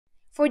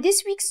For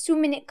this week's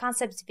 2-minute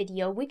concepts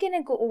video, we're going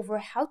to go over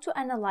how to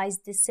analyze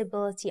the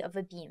stability of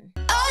a beam.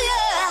 Oh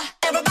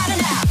yeah,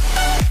 everybody now.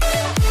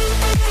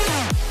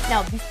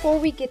 Now, before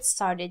we get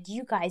started,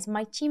 you guys,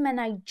 my team and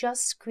I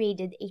just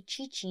created a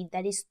cheat sheet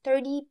that is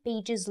 30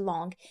 pages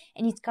long,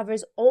 and it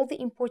covers all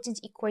the important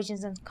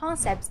equations and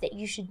concepts that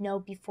you should know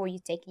before you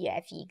take your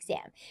FE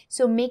exam.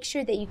 So make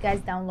sure that you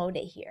guys download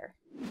it here.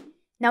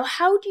 Now,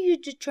 how do you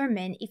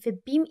determine if a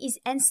beam is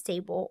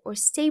unstable or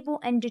stable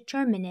and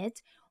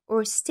determinate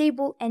or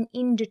stable and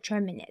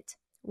indeterminate?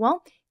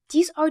 Well,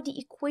 these are the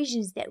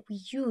equations that we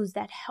use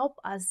that help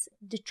us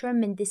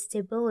determine the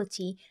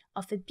stability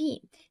of a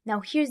beam.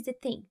 Now, here's the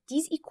thing.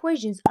 These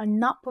equations are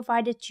not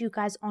provided to you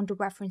guys on the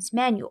reference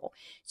manual.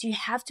 So you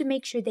have to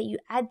make sure that you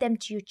add them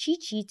to your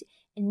cheat sheet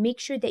and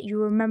make sure that you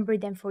remember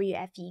them for your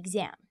FE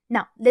exam.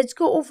 Now, let's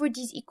go over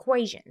these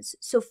equations.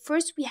 So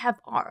first we have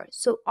R.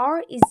 So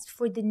R is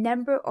for the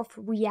number of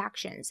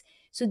reactions.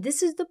 So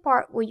this is the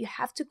part where you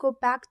have to go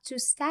back to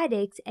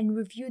statics and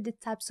review the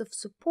types of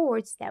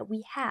supports that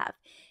we have.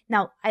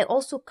 Now, I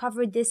also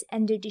covered this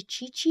under the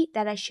cheat sheet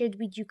that I shared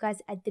with you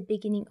guys at the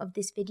beginning of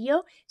this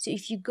video. So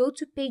if you go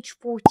to page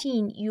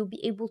 14, you'll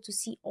be able to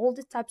see all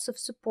the types of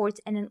supports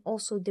and then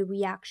also the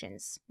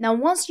reactions. Now,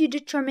 once you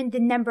determine the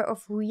number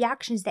of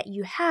reactions that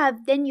you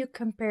have, then you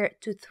compare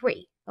it to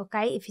 3.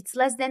 Okay, if it's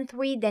less than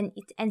 3, then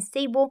it's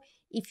unstable.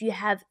 If you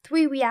have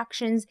 3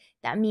 reactions,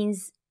 that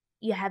means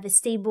you have a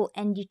stable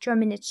and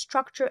determinate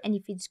structure. And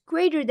if it's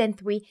greater than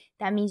 3,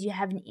 that means you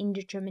have an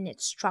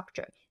indeterminate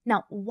structure.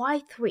 Now,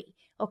 why 3?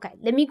 Okay,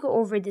 let me go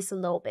over this a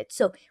little bit.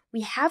 So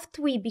we have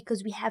 3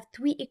 because we have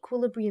 3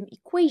 equilibrium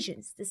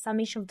equations: the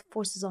summation of the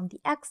forces on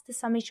the x, the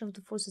summation of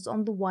the forces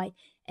on the y,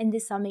 and the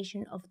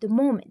summation of the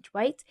moment,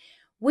 right?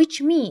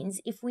 Which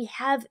means if we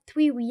have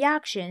 3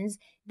 reactions,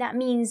 that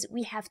means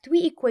we have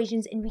 3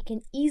 equations and we can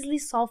easily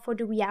solve for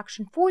the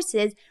reaction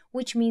forces,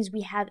 which means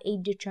we have a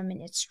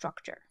determinate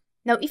structure.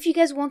 Now, if you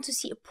guys want to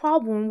see a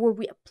problem where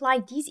we apply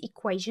these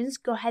equations,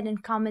 go ahead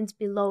and comment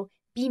below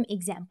beam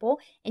example.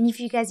 And if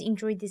you guys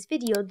enjoyed this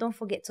video, don't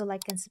forget to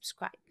like and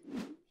subscribe.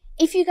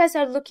 If you guys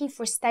are looking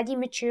for study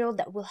material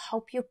that will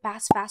help you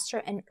pass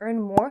faster and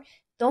earn more,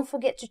 don't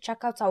forget to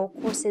check out our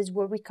courses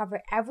where we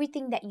cover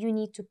everything that you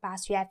need to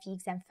pass your FE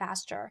exam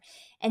faster.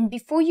 And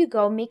before you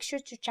go, make sure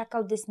to check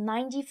out this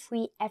 90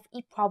 free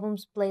FE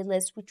problems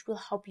playlist, which will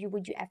help you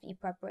with your FE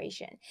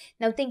preparation.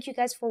 Now, thank you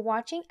guys for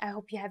watching. I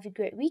hope you have a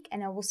great week,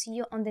 and I will see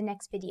you on the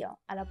next video.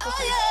 Oh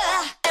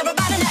yeah,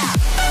 everybody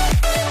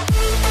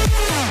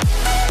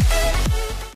now.